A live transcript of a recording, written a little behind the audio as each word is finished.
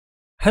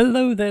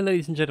Hello there,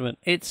 ladies and gentlemen.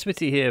 It's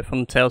Smitty here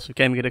from Tales of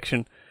Gaming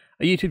Addiction,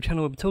 a YouTube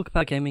channel where we talk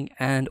about gaming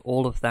and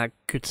all of that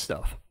good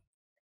stuff.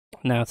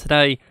 Now,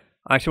 today,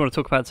 I actually want to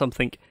talk about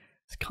something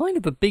that's kind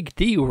of a big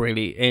deal,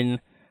 really,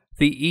 in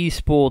the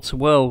eSports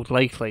world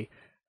lately.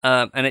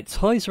 And it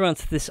ties around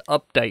to this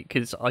update,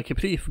 because I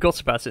completely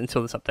forgot about it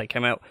until this update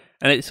came out.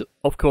 And it's,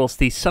 of course,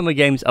 the Summer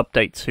Games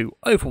update to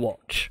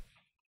Overwatch.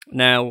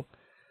 Now,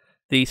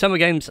 the Summer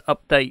Games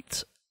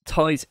update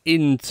ties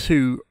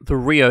into the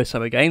Rio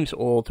Summer Games,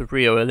 or the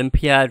Rio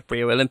Olympiad,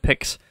 Rio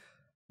Olympics,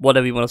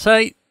 whatever you want to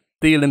say.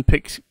 The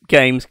Olympics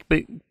Games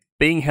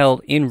being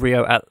held in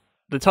Rio at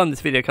the time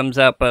this video comes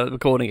out, but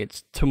recording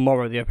it's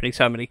tomorrow, the opening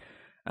ceremony,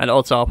 and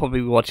odds are I'll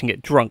probably be watching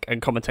it drunk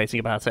and commentating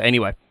about it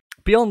anyway.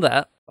 Beyond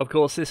that, of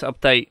course, this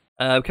update,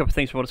 a couple of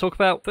things we want to talk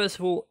about. First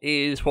of all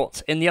is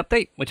what's in the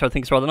update, which I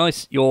think is rather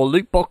nice. Your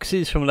loot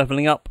boxes from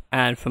leveling up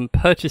and from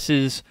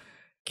purchases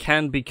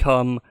can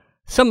become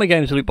Summer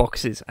Games loot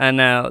boxes, and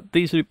now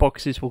these loot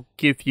boxes will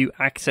give you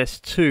access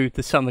to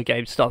the Summer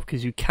Games stuff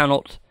because you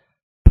cannot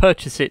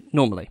purchase it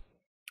normally.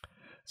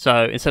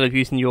 So instead of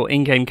using your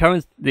in-game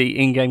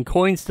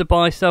coins to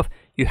buy stuff,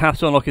 you have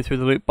to unlock it through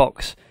the loot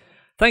box.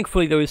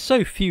 Thankfully, there is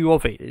so few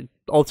of it.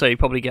 Also, you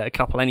probably get a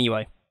couple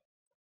anyway.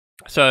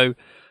 So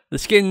the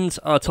skins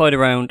are tied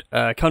around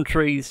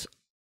countries,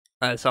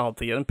 as are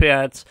the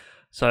Olympiads.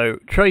 So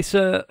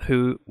Tracer,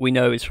 who we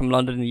know is from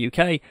London in the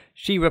UK,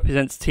 she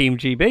represents Team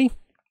GB,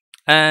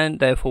 and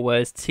therefore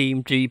wears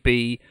Team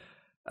GB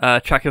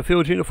track and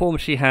field uniform.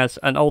 She has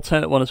an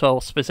alternate one as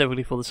well,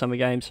 specifically for the Summer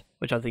Games,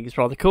 which I think is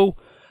rather cool.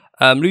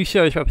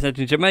 Lucio is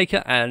representing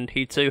Jamaica, and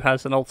he too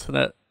has an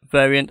alternate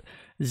variant.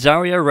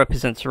 Zarya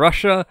represents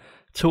Russia.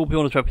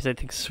 Torbjorn is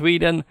representing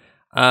Sweden.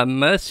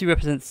 Mercy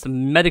represents the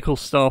medical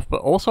staff,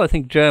 but also I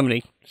think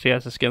Germany she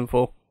has a skin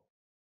for.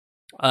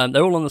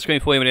 They're all on the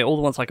screen for you, all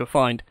the ones I could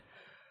find.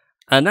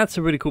 And that's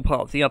a really cool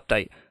part of the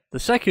update. The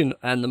second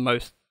and the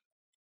most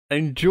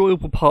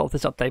enjoyable part of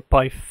this update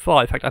by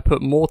far, in fact I put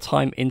more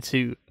time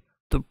into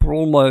the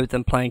brawl mode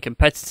than playing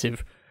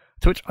competitive,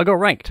 to which I got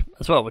ranked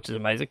as well, which is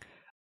amazing.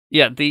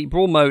 Yeah, the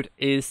brawl mode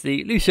is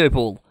the Lucio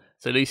Ball.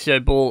 So Lucio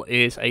Ball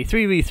is a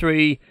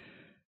 3v3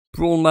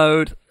 brawl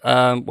mode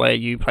where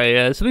you play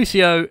as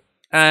Lucio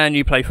and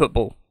you play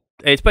football.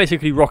 It's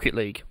basically Rocket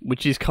League,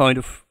 which is kind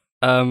of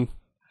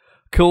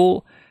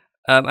cool.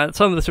 At the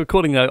time of this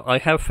recording though, I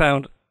have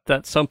found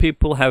that some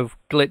people have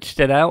glitched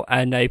it out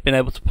and they've been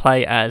able to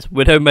play as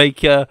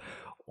Widowmaker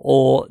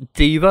or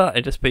Diva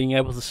and just being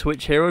able to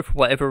switch hero for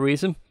whatever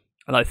reason.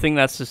 And I think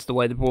that's just the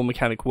way the brawl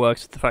mechanic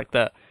works, the fact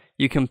that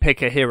you can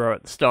pick a hero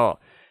at the start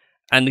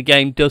and the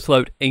game does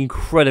load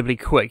incredibly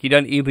quick. You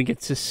don't even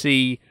get to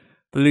see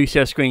the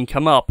Lucio screen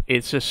come up.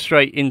 It's just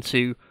straight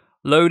into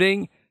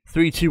loading,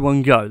 3, 2,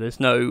 1, go.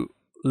 There's no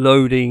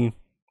loading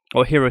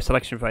or hero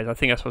selection phase. I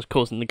think that's what's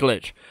causing the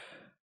glitch.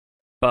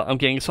 But I'm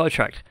getting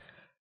sidetracked.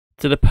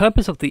 To the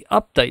purpose of the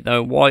update,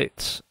 though, why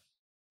it's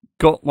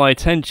got my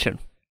attention.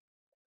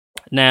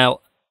 Now,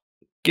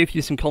 give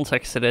you some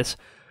context to this.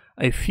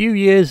 A few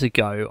years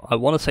ago, I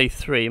want to say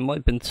 3, it might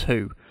have been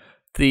 2,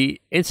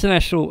 the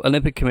International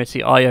Olympic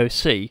Committee,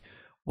 IOC,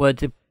 were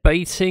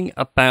debating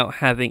about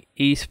having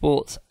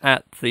eSports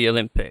at the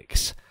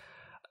Olympics.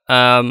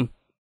 There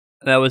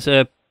was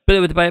a bit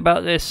of a debate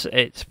about this.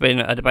 It's been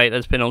a debate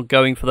that's been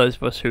ongoing for those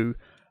of us who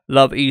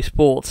love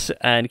eSports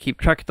and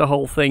keep track of the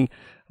whole thing,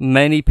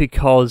 mainly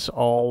because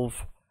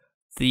of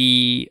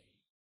the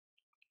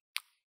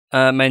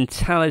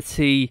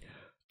mentality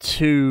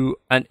to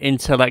an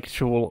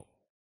intellectual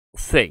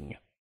thing.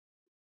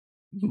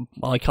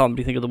 I can't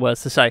really think of the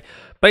words to say.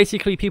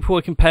 Basically, people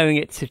were comparing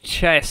it to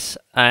chess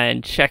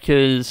and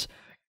checkers,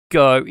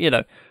 Go,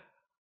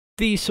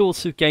 these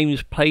sorts of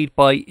games played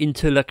by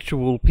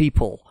intellectual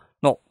people,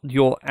 not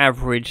your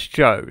average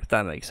Joe, if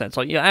that makes sense.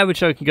 Like, your average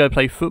Joe can go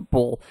play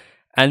football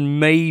and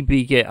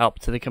maybe get up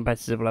to the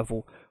competitive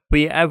level, but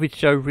your average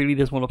Joe really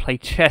doesn't want to play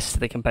chess to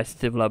the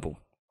competitive level.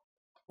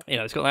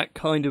 It's got that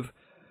kind of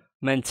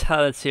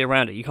mentality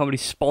around it. You can't really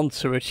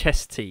sponsor a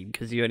chess team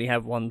because you only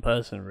have one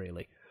person,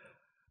 really.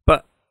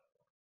 But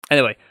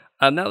anyway,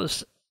 that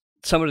was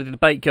some of the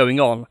debate going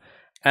on,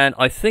 and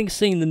I think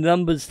seeing the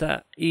numbers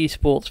that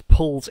eSports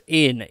pulls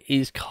in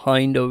is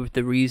kind of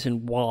the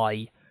reason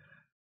why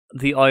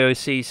the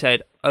IOC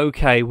said,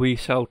 okay, we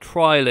shall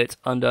trial it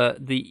under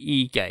the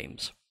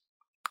e-games.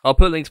 I'll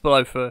put links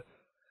below for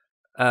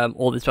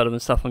all this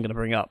relevant stuff I'm going to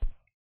bring up.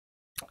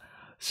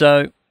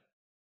 So,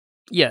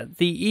 yeah,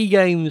 the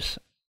e-games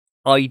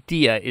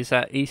idea is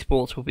that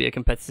esports will be a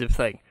competitive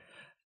thing.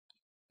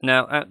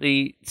 Now, at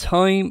the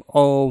time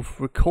of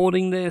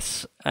recording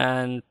this,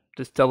 and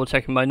just double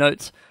checking my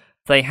notes,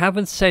 they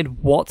haven't said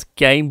what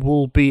game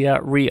will be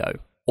at Rio,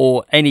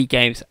 or any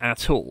games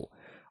at all.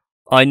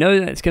 I know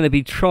that it's going to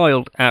be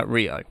trialled at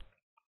Rio.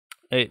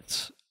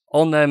 It's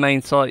on their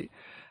main site.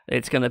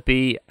 It's going to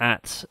be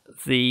at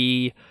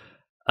the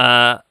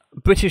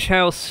British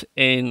House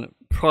in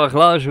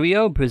Praia,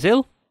 Rio,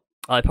 Brazil.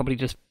 I probably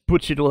just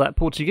butchered all that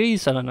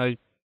Portuguese, and I know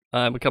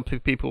a couple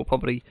of people will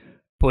probably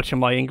butcher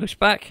my English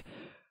back.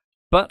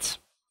 But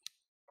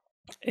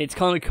It's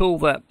kind of cool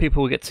that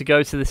people get to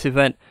go to this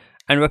event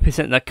and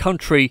represent their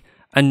country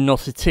and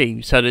not a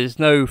team. So there's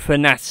no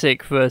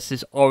Fnatic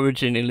versus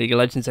Origin in League of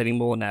Legends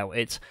anymore now.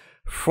 It's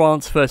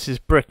France versus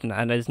Britain,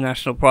 and there's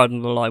national pride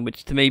on the line,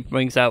 which to me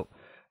brings out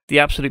the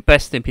absolute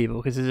best in people,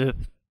 because if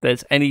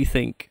there's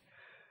anything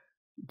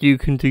you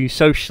can do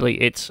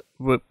socially, it's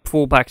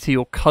fall back to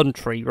your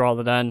country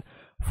rather than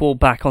fall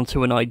back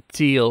onto an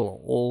ideal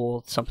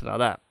or something like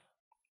that.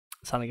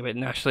 Sounding a bit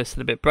nationalist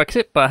and a bit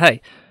Brexit, but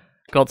hey,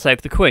 God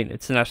save the Queen,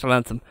 it's the national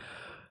anthem.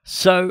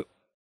 So,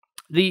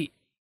 the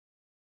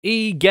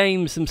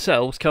E-Games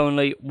themselves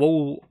currently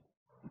will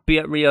be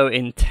at Rio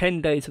in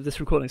 10 days of this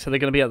recording, so they're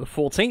going to be at the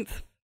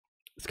 14th.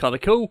 It's kind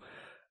of cool.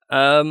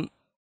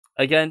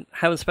 Again,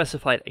 haven't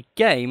specified a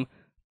game,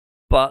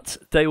 but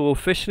they will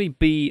officially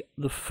be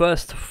the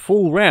first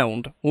full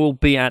round will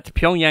be at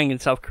Pyongyang in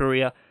South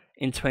Korea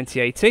in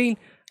 2018,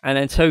 and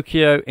then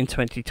Tokyo in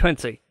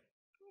 2020.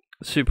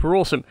 Super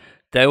awesome.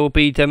 There will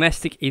be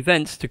domestic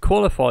events to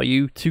qualify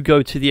you to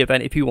go to the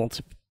event if you want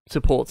to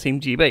support Team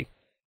GB.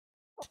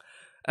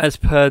 As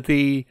per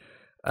the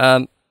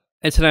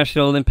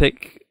International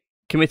Olympic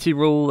Committee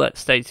rule that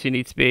states you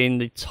need to be in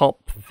the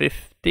top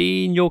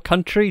 50 in your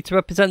country to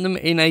represent them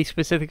in a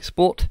specific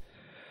sport,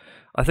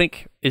 I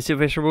think is the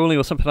official ruling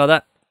or something like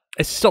that.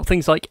 It's to stop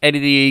things like Eddie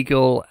the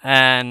Eagle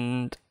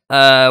and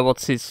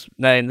what's his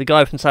name, the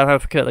guy from South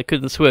Africa that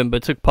couldn't swim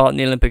but took part in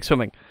the Olympic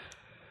swimming.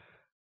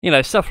 You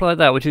know, stuff like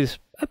that, which is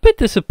a bit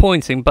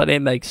disappointing, but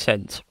it makes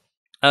sense.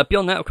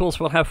 Beyond that, of course,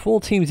 we'll have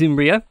 4 teams in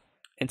Rio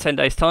in 10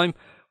 days' time.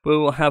 We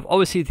will have,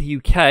 obviously, the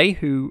UK,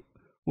 who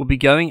will be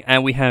going,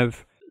 and we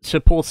have,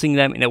 supporting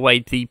them in a way,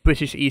 the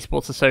British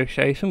eSports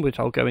Association, which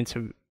I'll go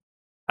into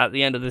at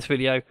the end of this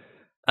video.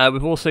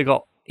 We've also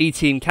got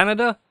E-Team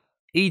Canada,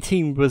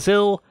 E-Team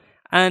Brazil,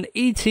 and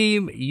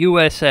E-Team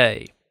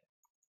USA.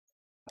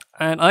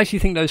 And I actually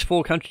think those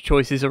 4 country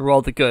choices are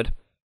rather good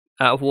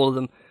out of all of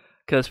them,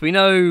 because we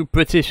know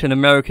British and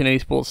American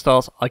esports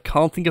stars. I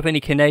can't think of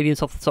any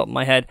Canadians off the top of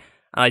my head,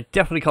 and I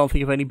definitely can't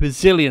think of any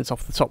Brazilians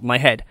off the top of my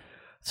head.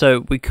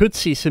 So we could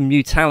see some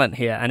new talent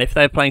here, and if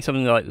they're playing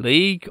something like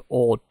League,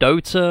 or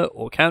Dota,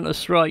 or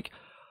Counter-Strike,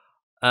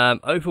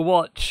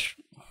 Overwatch,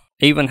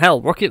 even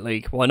hell, Rocket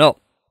League, why not?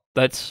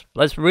 Let's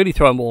really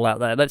throw them all out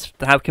there. Let's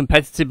have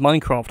competitive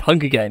Minecraft,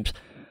 Hunger Games.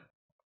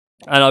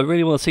 And I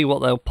really want to see what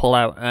they'll pull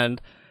out, and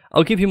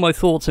I'll give you my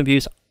thoughts and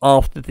views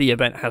after the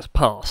event has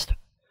passed.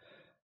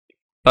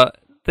 But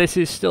this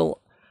is still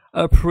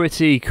a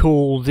pretty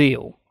cool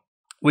deal,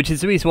 which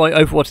is the reason why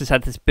Overwatch has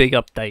had this big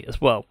update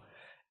as well,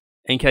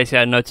 in case you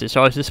hadn't noticed.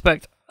 So I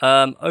suspect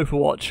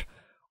Overwatch,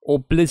 or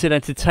Blizzard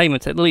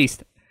Entertainment at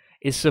least,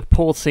 is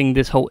supporting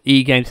this whole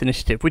E-Games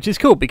initiative, which is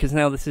cool, because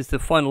now this is the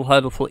final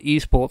hurdle for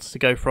esports to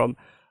go from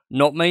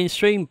not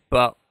mainstream,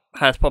 but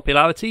has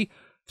popularity,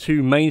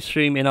 to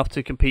mainstream enough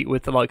to compete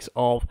with the likes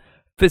of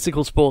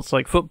physical sports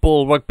like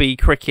football, rugby,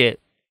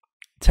 cricket,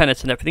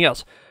 tennis, and everything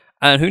else.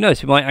 And who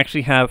knows, we might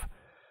actually have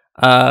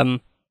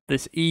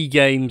this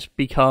E-Games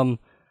become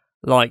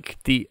like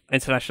the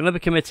International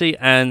Olympic Committee,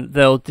 and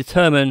they'll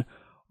determine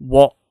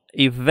what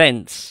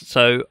events,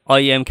 so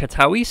IEM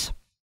Katowice,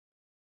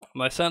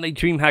 most certainly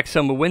DreamHack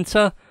Summer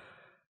Winter,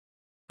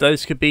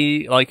 those could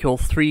be like your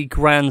 3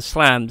 Grand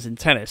Slams in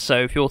tennis.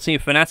 So if you're Team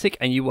Fnatic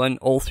and you won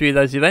all 3 of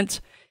those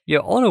events,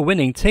 you're on a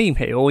winning team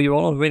here, or you're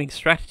on a winning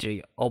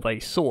strategy of a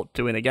sort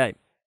to win a game.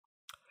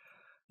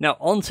 Now,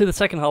 on to the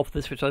second half of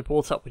this, which I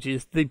brought up, which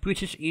is the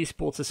British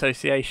eSports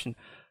Association.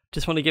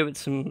 Just want to give it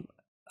some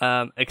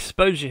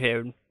exposure here,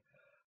 and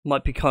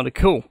might be kind of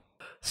cool.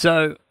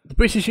 So, the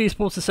British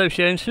eSports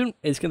Association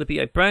is going to be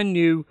a brand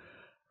new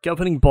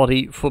governing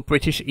body for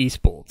British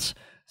eSports.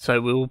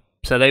 So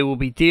they will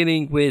be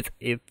dealing with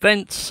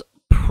events,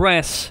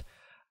 press,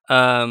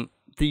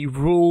 the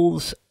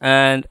rules,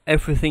 and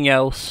everything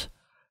else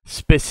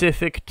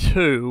specific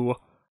to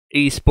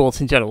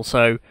eSports in general.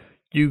 So,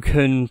 you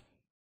can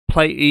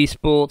play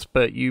eSports,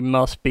 but you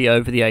must be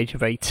over the age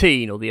of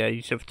 18 or the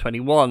age of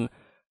 21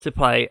 to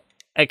play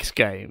X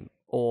game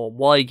or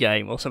Y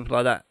game or something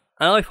like that.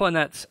 And I find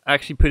that's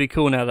actually pretty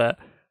cool now that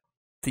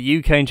the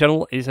UK in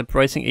general is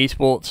embracing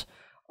eSports,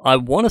 I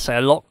want to say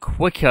a lot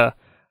quicker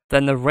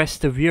than the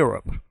rest of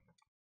Europe.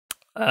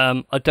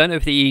 I don't know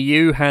if the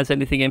EU has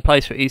anything in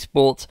place for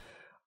eSports.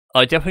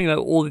 I definitely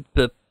know all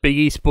the big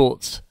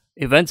eSports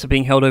events are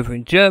being held over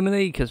in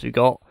Germany, because we've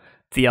got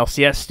the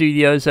LCS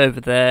studios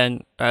over there,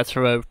 and that's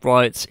where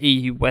Riot's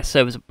EU West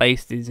servers are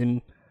based.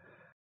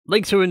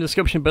 Links are in the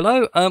description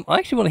below. I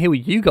actually want to hear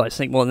what you guys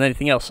think more than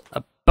anything else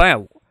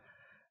about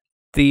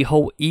the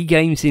whole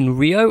E-Games in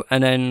Rio,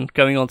 and then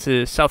going on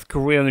to South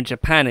Korea and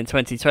Japan in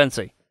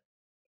 2020.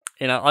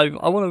 You know,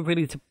 I want to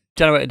really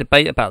generate a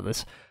debate about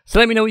this. So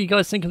let me know what you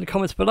guys think in the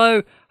comments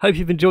below. Hope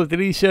you've enjoyed the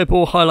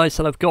leaderboard highlights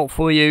that I've got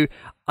for you.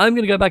 I'm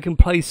going to go back and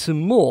play some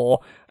more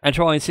and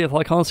try and see if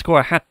I can't score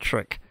a hat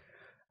trick.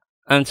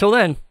 Until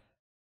then,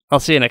 I'll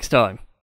see you next time.